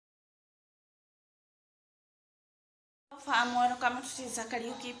fam, welcome to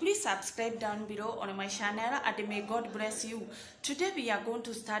Zakariuki. Please subscribe down below on my channel and may God bless you. Today we are going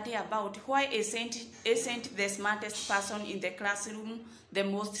to study about why isn't the smartest person in the classroom the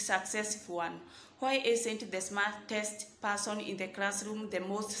most successful one. Why isn't the smartest person in the classroom the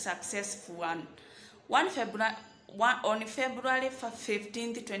most successful one? On February 15th,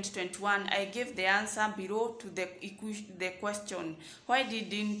 2021, I gave the answer below to the question, why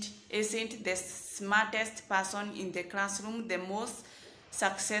isn't the smartest person in the classroom the most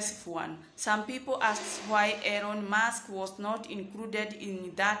successful one? Some people asked why Elon Musk was not included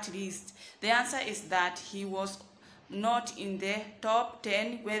in that list. The answer is that he was not in the top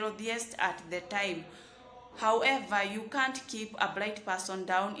 10 wealthiest at the time. However, you can't keep a bright person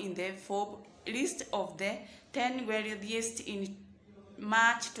down in the Forbes list of the 10 wealthiest in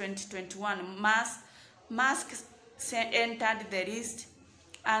March 2021. Musk entered the list.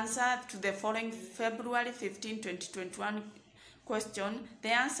 Answer to the following February 15, 2021 question. The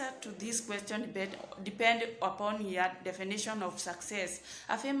answer to this question depends upon your definition of success.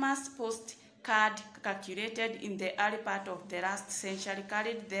 A famous postcard calculated in the early part of the last century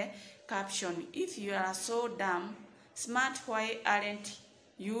carried the caption, "If you are so damn smart, why aren't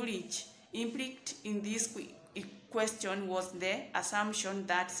you rich?" Implicit in this question was the assumption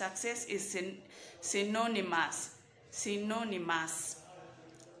that success is synonymous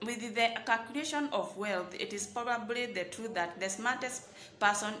with the calculation of wealth. It is probably the truth that the smartest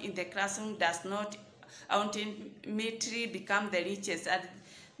person in the classroom does not ultimately become the richest. And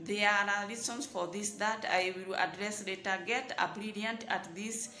there are reasons for this that I will address later. Get a brilliant at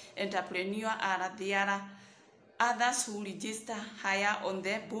this entrepreneur, there are others who register higher on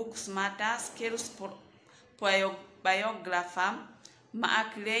the book Smarter Skills biographer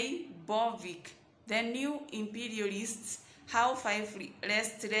Maciej Borowicz. The New Imperialists: How 5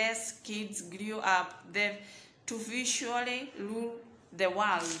 restless kids grew up to visually rule the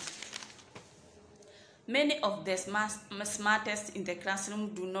world. Many of the smartest in the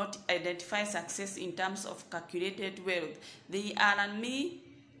classroom do not identify success in terms of calculated wealth. They are me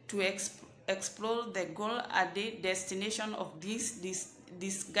to explore the goal and the destination of this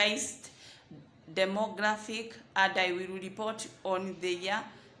disguised demographic, and I will report on their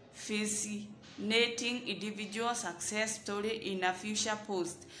fascinating individual success story in a future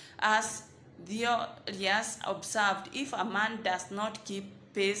post. As the audience observed, if a man does not keep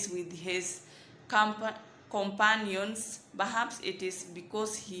pace with his companions, perhaps it is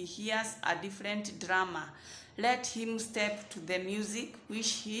because he hears a different drama. Let him step to the music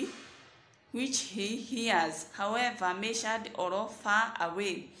which he hears, however measured or far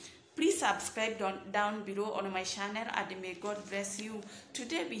away. Please subscribe down below on my channel and may God bless you.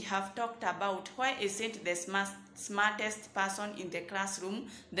 Today we have talked about why isn't the smartest person in the classroom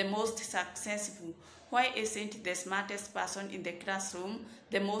the most successful. Why isn't the smartest person in the classroom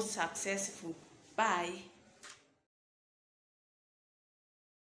the most successful? Bye.